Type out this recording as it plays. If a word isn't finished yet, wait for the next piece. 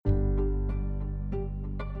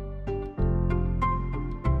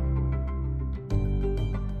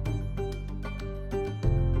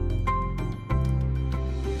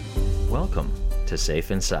Welcome to Safe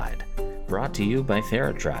Inside, brought to you by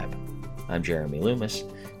TheraTribe. I'm Jeremy Loomis,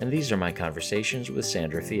 and these are my conversations with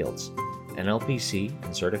Sandra Fields, an LPC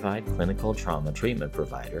and certified clinical trauma treatment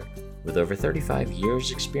provider with over 35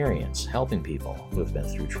 years' experience helping people who have been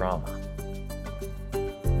through trauma.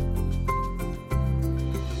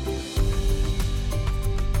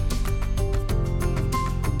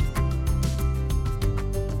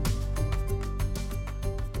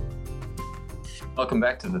 Welcome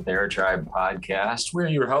back to the TheraTribe podcast. We're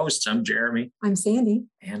your hosts. I'm Jeremy. I'm Sandy.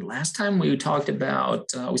 And last time we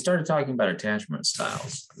started talking about attachment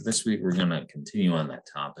styles. This week, we're going to continue on that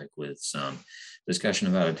topic with some discussion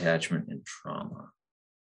about attachment and trauma.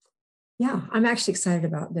 Yeah, I'm actually excited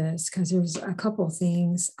about this because there's a couple of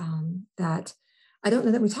things that I don't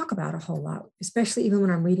know that we talk about a whole lot, especially even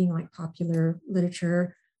when I'm reading like popular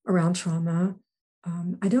literature around trauma.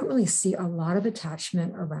 I don't really see a lot of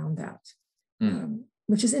attachment around that.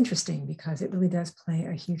 Which is interesting because it really does play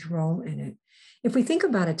a huge role in it. If we think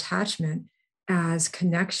about attachment as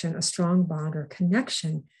connection, a strong bond or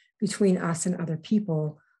connection between us and other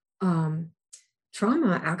people,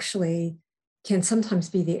 trauma actually can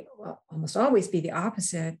sometimes almost always be the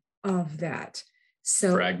opposite of that.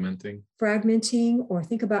 So fragmenting, or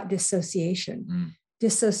think about dissociation.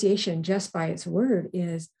 Dissociation, just by its word,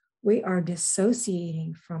 is we are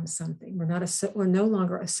dissociating from something. We're no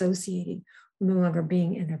longer associating. No longer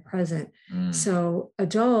being in the present. So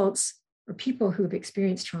adults or people who've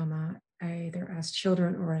experienced trauma, either as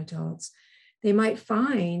children or adults, they might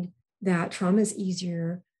find that trauma is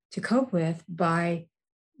easier to cope with by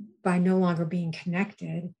no longer being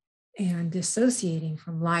connected and dissociating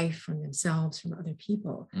from life, from themselves, from other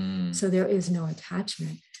people. So there is no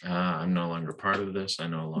attachment. I'm no longer part of this. I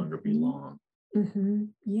no longer belong. Mm-hmm.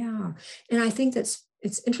 Yeah. And I think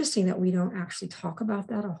it's interesting that we don't actually talk about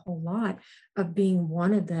that a whole lot, of being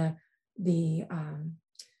one of the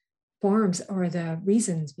forms or the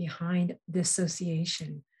reasons behind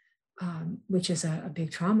dissociation, which is a big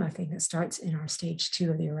trauma thing that starts in our stage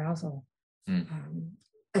 2 of the arousal.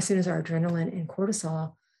 As soon as our adrenaline and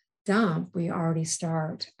cortisol dump, we already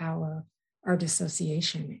start our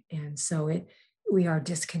dissociation. And so we are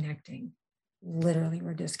disconnecting. Literally,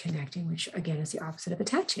 we're disconnecting, which again is the opposite of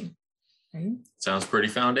attaching. Right? Sounds pretty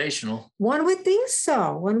foundational. One would think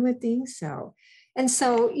so. And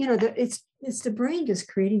so, it's the brain just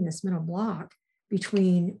creating this mental block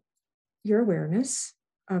between your awareness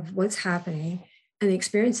of what's happening and the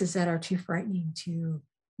experiences that are too frightening to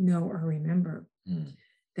know or remember.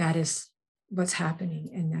 That is what's happening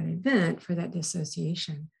in that event for that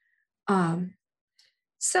dissociation.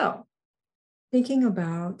 So thinking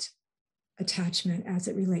about attachment as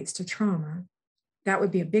it relates to trauma, that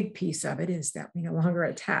would be a big piece of it, is that we no longer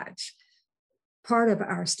attach. Part of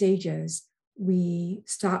our stages, we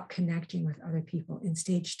stop connecting with other people. In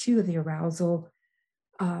stage 2 of the arousal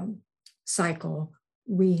cycle,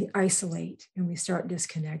 we isolate and we start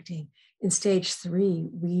disconnecting. In stage 3,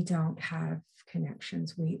 we don't have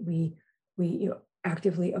connections. We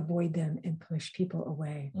actively avoid them and push people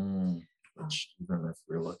away. Which, even if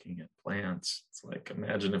we're looking at plants, it's like,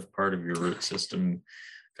 imagine if part of your root system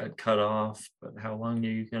got cut off, but how long are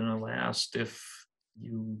you going to last if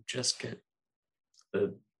you just get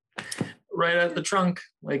right at the trunk?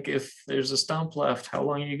 Like, if there's a stump left, how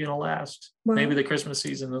long are you going to last? Well, maybe the Christmas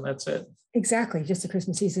season, and that's it. Exactly. Just the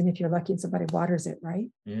Christmas season, if you're lucky and somebody waters it, right?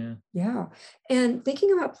 Yeah. And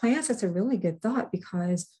thinking about plants, that's a really good thought,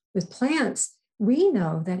 because with plants, we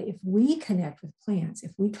know that if we connect with plants,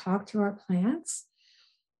 if we talk to our plants,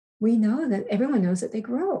 we know that everyone knows that they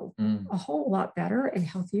grow a whole lot better and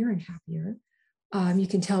healthier and happier. You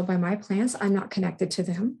can tell by my plants, I'm not connected to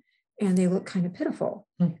them, and they look kind of pitiful,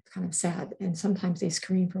 kind of sad. And sometimes they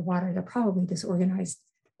scream for water. They're probably disorganized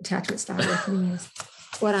attachment style with me, is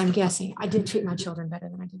what I'm guessing. I did treat my children better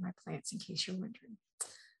than I did my plants, in case you're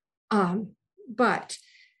wondering. But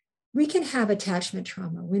we can have attachment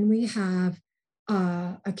trauma when we have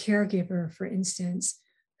a caregiver, for instance,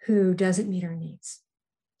 who doesn't meet our needs.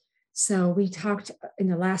 So we talked in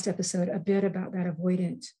the last episode a bit about that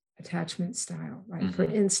avoidant attachment style, right? For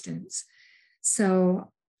instance,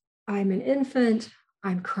 so I'm an infant,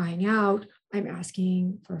 I'm crying out, I'm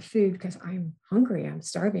asking for food because I'm hungry, I'm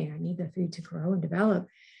starving, I need the food to grow and develop.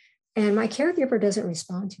 And my caregiver doesn't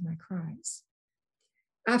respond to my cries.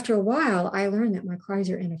 After a while, I learned that my cries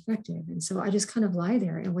are ineffective. And so I just kind of lie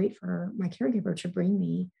there and wait for my caregiver to bring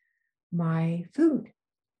me my food.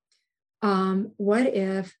 What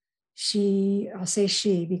if I'll say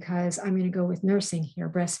she, because I'm going to go with nursing here,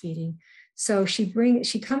 breastfeeding. So she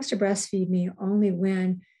comes to breastfeed me only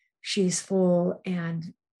when she's full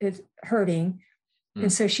and it's hurting.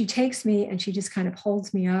 And so she takes me and she just kind of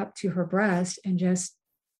holds me up to her breast and just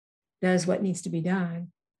does what needs to be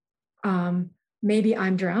done. Maybe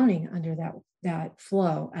I'm drowning under that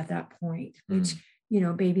flow at that point, which,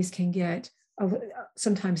 babies can get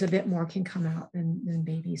sometimes a bit more can come out than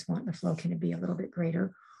babies want. The flow can be a little bit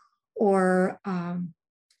greater. Or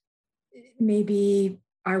maybe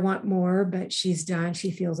I want more, but she's done.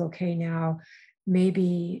 She feels okay now.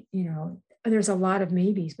 Maybe, there's a lot of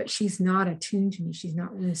maybes, but she's not attuned to me. She's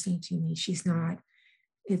not listening to me. She's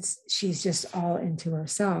just all into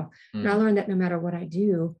herself. And I learned that no matter what I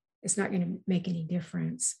do, it's not going to make any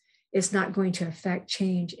difference. It's not going to affect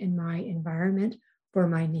change in my environment for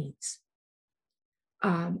my needs.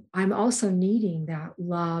 I'm also needing that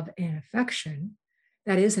love and affection.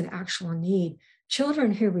 That is an actual need.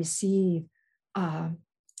 Children who receive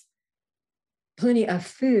plenty of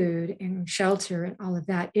food and shelter and all of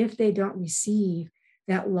that, if they don't receive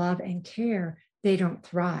that love and care, they don't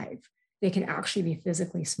thrive. They can actually be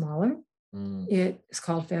physically smaller. It's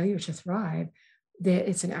called failure to thrive.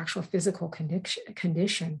 It's an actual physical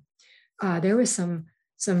condition. There was some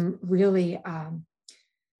really,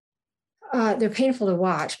 they're painful to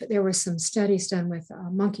watch, but there were some studies done with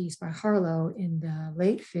monkeys by Harlow in the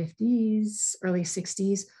late 50s, early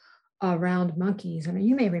 60s around monkeys. And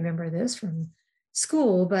you may remember this from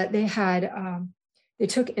school, but they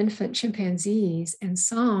took infant chimpanzees, and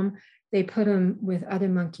some they put them with other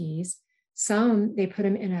monkeys. Some they put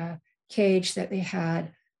them in a cage that they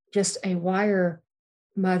had just a wire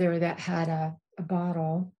mother that had a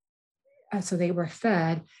bottle. So they were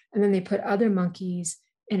fed. And then they put other monkeys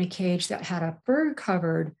in a cage that had a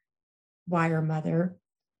fur-covered wire mother.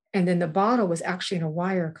 And then the bottle was actually in a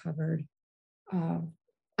wire-covered, a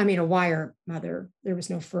wire mother. There was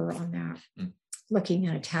no fur on that, looking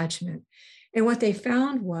at attachment. And what they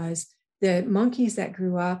found was the monkeys that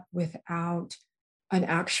grew up without the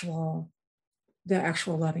actual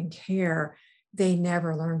loving care, they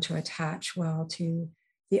never learned to attach well to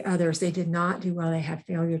the others. They did not do well. They had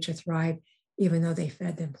failure to thrive, even though they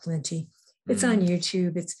fed them plenty. It's on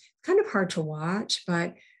YouTube. It's kind of hard to watch,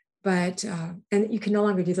 but and you can no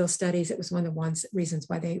longer do those studies. It was one of the reasons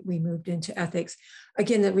why we moved into ethics.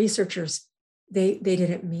 Again, the researchers, they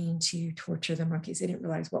didn't mean to torture the monkeys. They didn't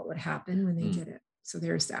realize what would happen when they did it. So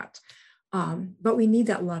there's that. But we need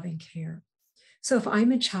that love and care. So if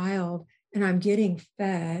I'm a child and I'm getting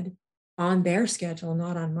fed on their schedule,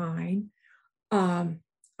 not on mine,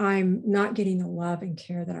 I'm not getting the love and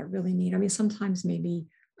care that I really need. I mean, sometimes maybe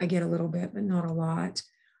I get a little bit, but not a lot.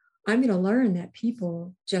 I'm going to learn that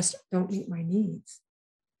people just don't meet my needs.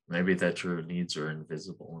 Maybe that your needs are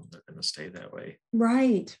invisible and they're going to stay that way.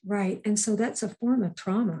 Right. And so that's a form of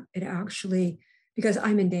trauma. It actually, because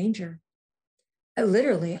I'm in danger.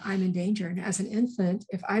 Literally, I'm in danger. And as an infant,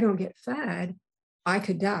 if I don't get fed, I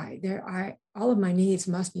could die. All of my needs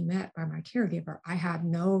must be met by my caregiver. I have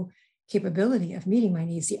no capability of meeting my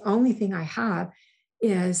needs. The only thing I have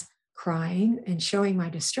is crying and showing my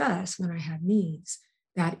distress when I have needs.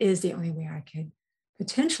 That is the only way I could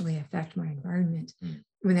potentially affect my environment.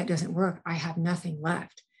 When that doesn't work, I have nothing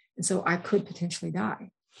left. And so I could potentially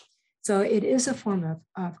die. So it is a form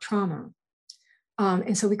of trauma.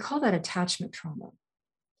 And so we call that attachment trauma.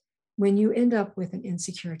 When you end up with an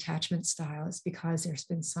insecure attachment style, it's because there's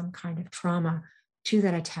been some kind of trauma to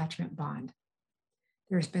that attachment bond.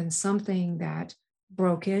 There's been something that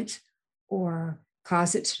broke it or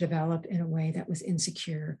caused it to develop in a way that was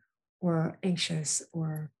insecure or anxious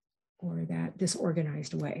or that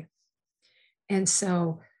disorganized way. And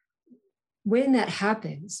so when that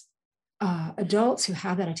happens, adults who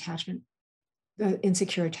have that attachment, the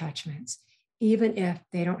insecure attachments, even if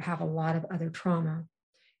they don't have a lot of other trauma,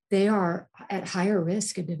 they are at higher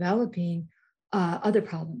risk of developing other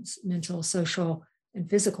problems, mental, social, and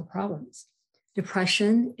physical problems.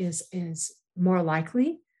 Depression is more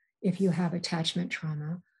likely if you have attachment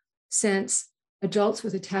trauma, since adults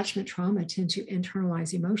with attachment trauma tend to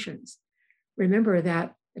internalize emotions. Remember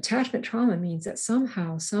that attachment trauma means that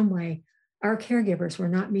somehow, some way, our caregivers were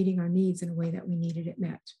not meeting our needs in a way that we needed it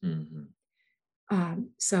met.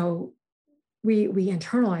 So we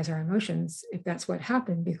internalize our emotions if that's what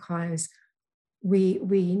happened, because we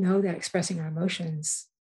know that expressing our emotions,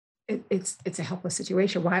 it's a helpless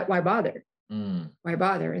situation. Why bother? Why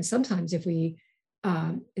bother? And sometimes if we,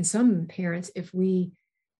 in some parents, if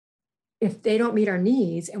they don't meet our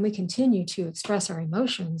needs and we continue to express our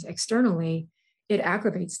emotions externally, it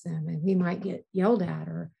aggravates them and we might get yelled at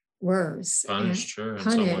or worse. Punished, sure. In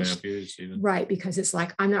some way abused even. Right, because it's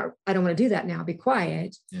like, I don't want to do that now, be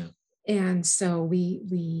quiet. Yeah. And so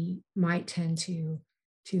we might tend to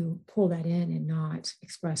to pull that in and not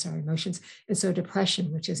express our emotions. And so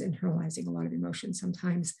depression, which is internalizing a lot of emotions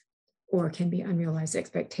sometimes, or can be unrealized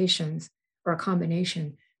expectations or a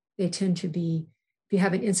combination, they tend to be, if you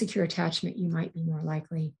have an insecure attachment, you might be more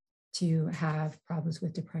likely to have problems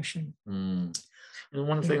with depression. Mm. And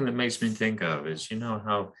one Yeah. thing that makes me think of is,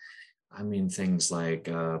 how, things like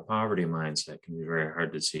poverty mindset can be very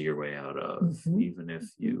hard to see your way out of, Mhm. even if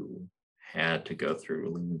you had to go through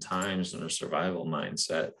lean times and a survival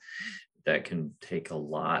mindset. That can take a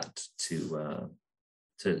lot to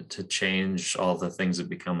change all the things that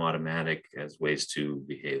become automatic as ways to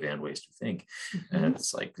behave and ways to think. And Mhm.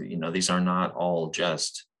 it's like, these are not all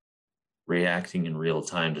just reacting in real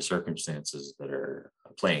time to circumstances that are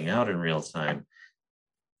playing out in real time.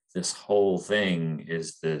 This whole thing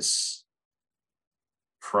is this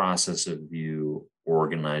process of you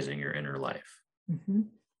organizing your inner life.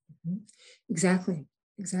 Mhm. Mhm. Exactly.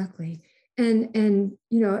 Exactly. And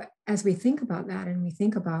as we think about that and we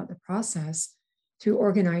think about the process through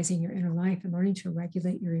organizing your inner life and learning to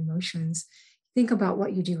regulate your emotions, think about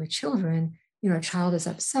what you do with children. A child is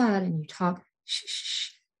upset and you talk, shh, shh,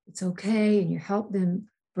 shh, it's okay, and you help them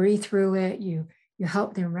breathe through it. You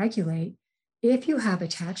help them regulate. If you have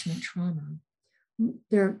attachment trauma,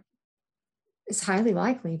 there it's highly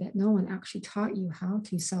likely that no one actually taught you how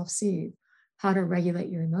to self-soothe, how to regulate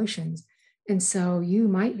your emotions. And so you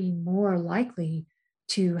might be more likely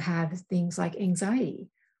to have things like anxiety,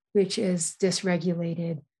 which is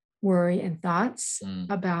dysregulated worry and thoughts Mm.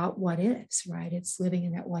 about what is, right? It's living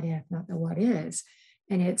in that what if, not the what is.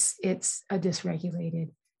 And it's a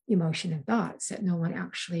dysregulated emotion and thoughts that no one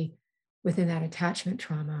actually within that attachment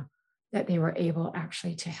trauma that they were able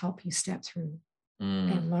actually to help you step through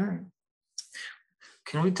Mm. and learn.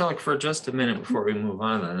 Can we talk for just a minute before we move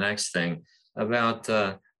on to the next thing about?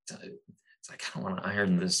 I kind of want to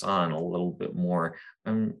iron this on a little bit more.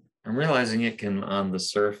 I'm realizing it can, on the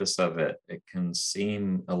surface of it, it can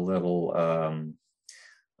seem a little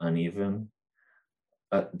uneven,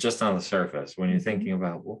 just on the surface. When you're Mhm. thinking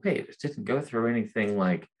about, well, wait, it didn't go through anything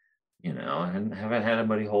like, I haven't had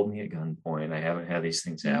anybody hold me at gunpoint. I haven't had these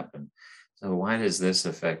things Mhm. happen. So why is this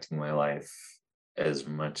affecting my life as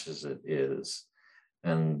much as it is?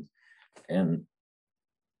 And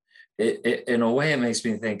it in a way, it makes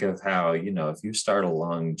me think of how, if you start a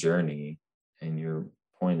long journey and you're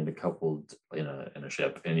pointed a couple in a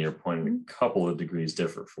ship, and you're pointed a couple of degrees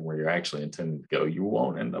different from where you're actually intending to go, you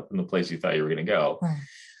won't end up in the place you thought you were going to go. Right.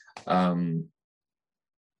 um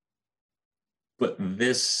but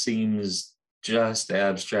this seems just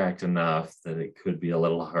abstract enough that it could be a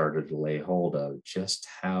little harder to lay hold of just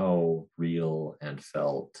how real and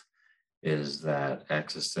felt is that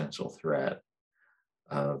existential threat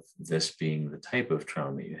of this being the type of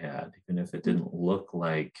trauma you had, even if it didn't look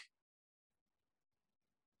like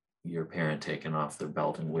your parent taking off their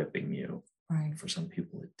belt and whipping you. Right. For some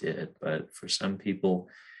people, it did, but for some people,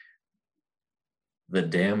 the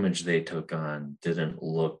damage they took on didn't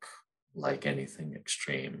look like anything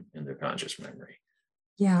extreme in their conscious memory.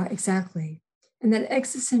 Yeah, exactly. And that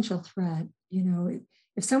existential threat,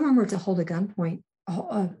 if someone were to hold me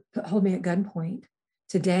at gunpoint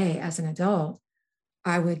today as an adult,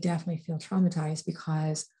 I would definitely feel traumatized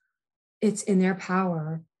because it's in their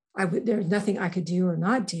power. There's nothing I could do or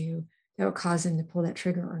not do that would cause them to pull that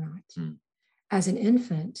trigger or not. Mm. As an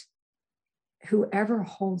infant, whoever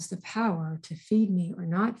holds the power to feed me or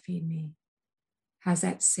not feed me has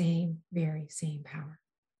that very same power.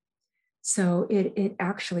 So it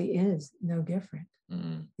actually is no different.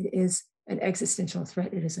 Mm. It is an existential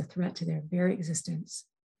threat. It is a threat to their very existence,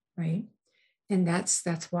 right? And that's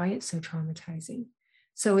why it's so traumatizing.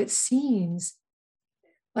 So it seems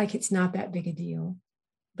like it's not that big a deal,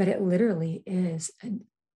 but it literally is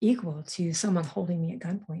equal to someone holding me at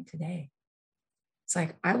gunpoint today. It's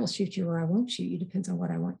like, I will shoot you or I won't shoot you, depends on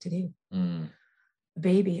what I want to do. Mm. A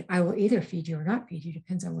baby, I will either feed you or not feed you,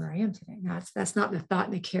 depends on where I am today. Now, that's not the thought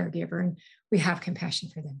in the caregiver, and we have compassion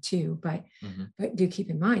for them too, but do keep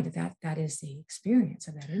in mind that is the experience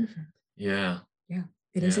of that infant. Yeah. Yeah,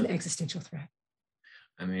 it is an existential threat.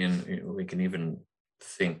 I mean, we can even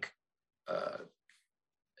think,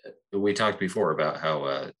 we talked before about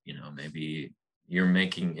how, maybe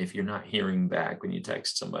if you're not hearing back when you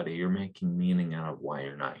text somebody, you're making meaning out of why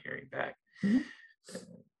you're not hearing back. Mhm.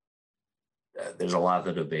 There's a lot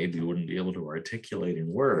that a baby wouldn't be able to articulate in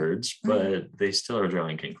words, but they still are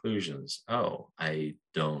drawing conclusions. Oh, I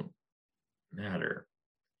don't matter.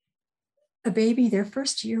 A baby, their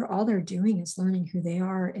first year, all they're doing is learning who they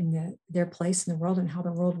are and their place in the world and how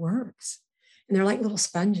the world works. And they're like little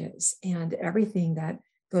sponges, and everything that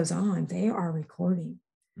goes on, they are recording.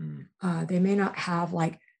 They may not have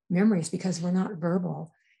like memories because we're not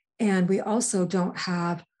verbal. And we also don't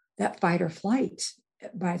have that fight or flight,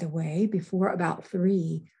 by the way, before about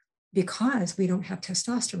 3, because we don't have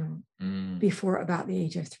testosterone before about the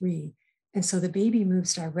age of 3. And so the baby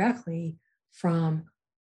moves directly from,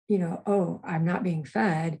 oh, I'm not being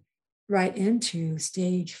fed, right into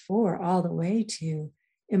stage 4, all the way to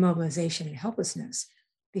immobilization and helplessness,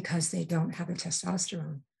 because they don't have the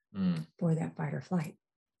testosterone for that fight or flight.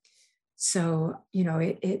 So,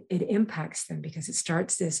 it impacts them because it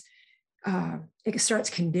starts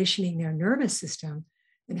conditioning their nervous system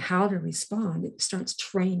and how to respond. It starts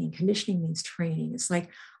training. Conditioning means training. It's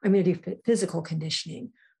like, I'm going to do physical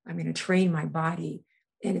conditioning. I'm going to train my body,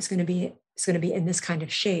 and it's going to be in this kind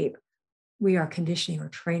of shape. We are conditioning or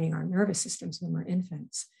training our nervous systems when we're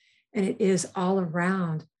infants. And it is all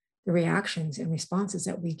around the reactions and responses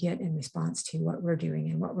that we get in response to what we're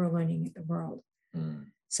doing and what we're learning in the world.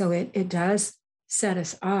 So it does set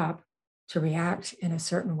us up to react in a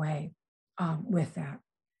certain way with that.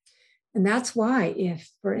 And that's why if,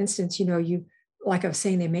 for instance, you, like I was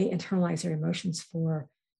saying, they may internalize their emotions for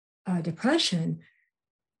depression.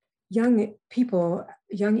 Young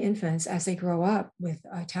infants, as they grow up with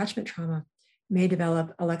attachment trauma, may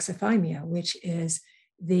develop alexithymia, which is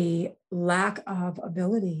the lack of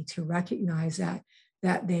ability to recognize that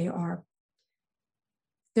they're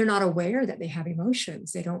not aware that they have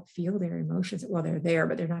emotions. They don't feel their emotions. Well, they're there,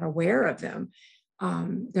 but they're not aware of them.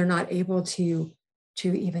 They're not able to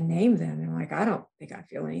even name them. They're like, I don't think I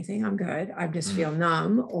feel anything. I'm good. I just feel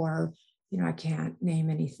numb, or, I can't name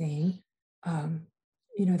anything.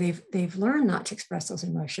 They've learned not to express those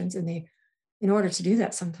emotions, and in order to do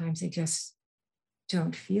that, sometimes they just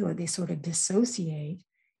don't feel it. They sort of dissociate.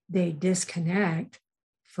 They disconnect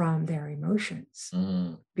from their emotions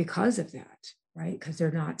because of that. Right? Because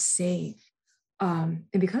they're not safe. And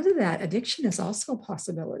because of that, addiction is also a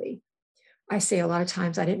possibility. I say a lot of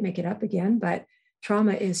times, I didn't make it up again, but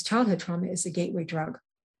childhood trauma is the gateway drug.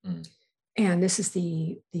 And this is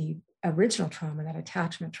the original trauma, that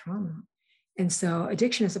attachment trauma. And so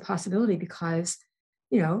addiction is a possibility because,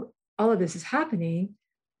 all of this is happening.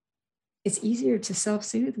 It's easier to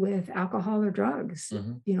self-soothe with alcohol or drugs.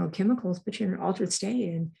 Chemicals put you in an altered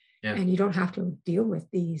state, and you don't have to deal with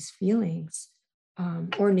these feelings.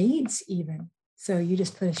 Or needs even. So you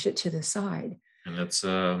just push it to the side. And it's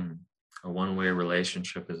a one-way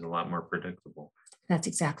relationship is a lot more predictable. That's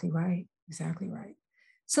exactly right. Exactly right.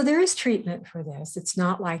 So there is treatment for this. It's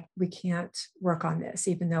not like we can't work on this,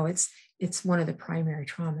 even though it's one of the primary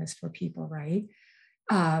traumas for people, right?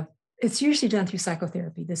 It's usually done through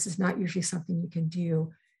psychotherapy. This is not usually something you can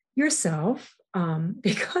do yourself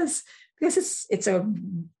because it's a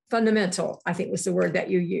fundamental, I think was the word that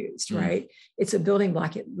you used, right? It's a building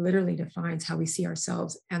block. It literally defines how we see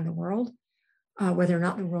ourselves and the world, whether or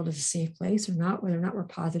not the world is a safe place or not, whether or not we're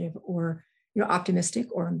positive or optimistic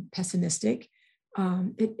or pessimistic.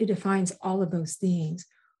 It defines all of those things,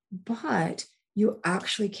 but you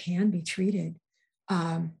actually can be treated.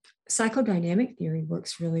 Psychodynamic theory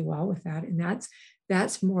works really well with that, and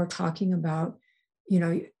that's more talking about,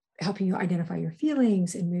 helping you identify your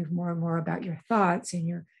feelings and move more and more about your thoughts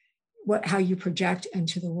and how you project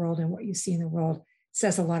into the world, and what you see in the world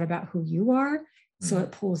says a lot about who you are. So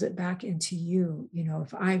it pulls it back into you.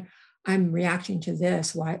 If I'm reacting to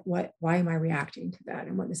this, why am I reacting to that?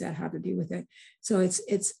 And what does that have to do with it? So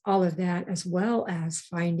it's all of that, as well as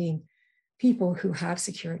finding people who have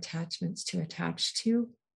secure attachments to attach to,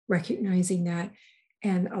 recognizing that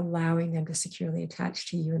and allowing them to securely attach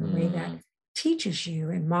to you in a way that teaches you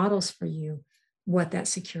and models for you what that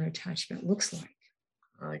secure attachment looks like.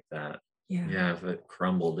 I like that. Yeah. If it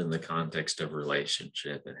crumbled in the context of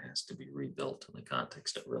relationship, it has to be rebuilt in the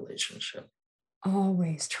context of relationship.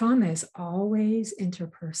 Always. Trauma is always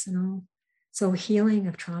interpersonal. So healing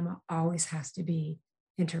of trauma always has to be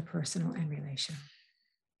interpersonal and relational.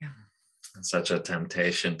 Yeah. It's such a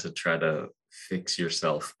temptation to try to fix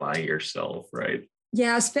yourself by yourself, right?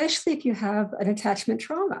 Yeah, especially if you have an attachment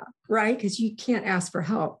trauma, right? Because you can't ask for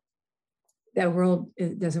help. That world,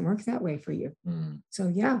 it doesn't work that way for you. So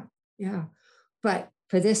yeah. But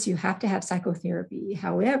for this, you have to have psychotherapy.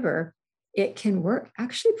 However, it can work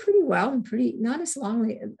actually pretty well and not as long.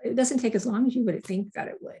 It doesn't take as long as you would think that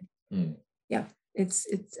it would. Yeah, it's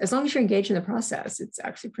as long as you're engaged in the process, it's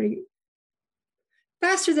actually pretty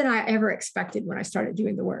faster than I ever expected when I started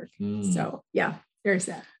doing the work. So yeah, there's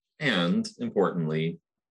that. And importantly,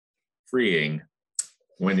 freeing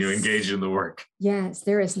when you engage in the work. Yes,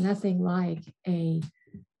 there is nothing like a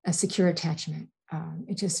secure attachment.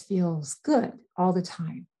 It just feels good all the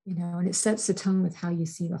time, and it sets the tone with how you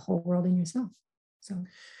see the whole world and yourself.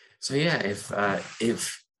 So yeah,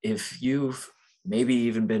 if you've maybe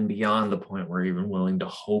even been beyond the point where you're even willing to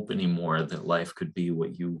hope anymore that life could be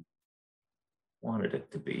what you wanted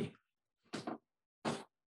it to be.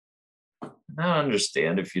 I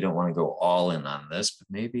understand if you don't want to go all in on this, but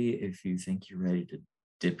maybe if you think you're ready to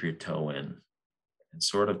dip your toe in and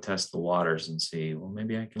sort of test the waters and see, well,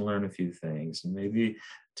 maybe I can learn a few things, and maybe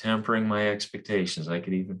tempering my expectations, I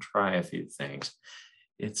could even try a few things.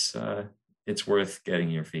 It's worth getting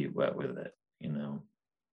your feet wet with it.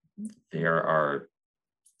 There are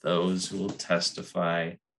those who will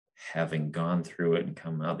testify, having gone through it and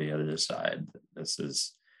come out the other side.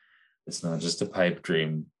 It's not just a pipe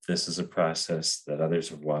dream. This is a process that others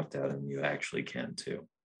have walked out, and you actually can too.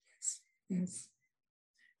 Yes.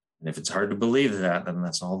 And if it's hard to believe that, then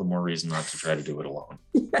that's all the more reason not to try to do it alone.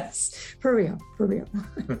 Yes, for real.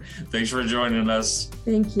 Thanks for joining us.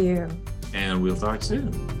 Thank you. And we'll talk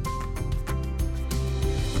soon.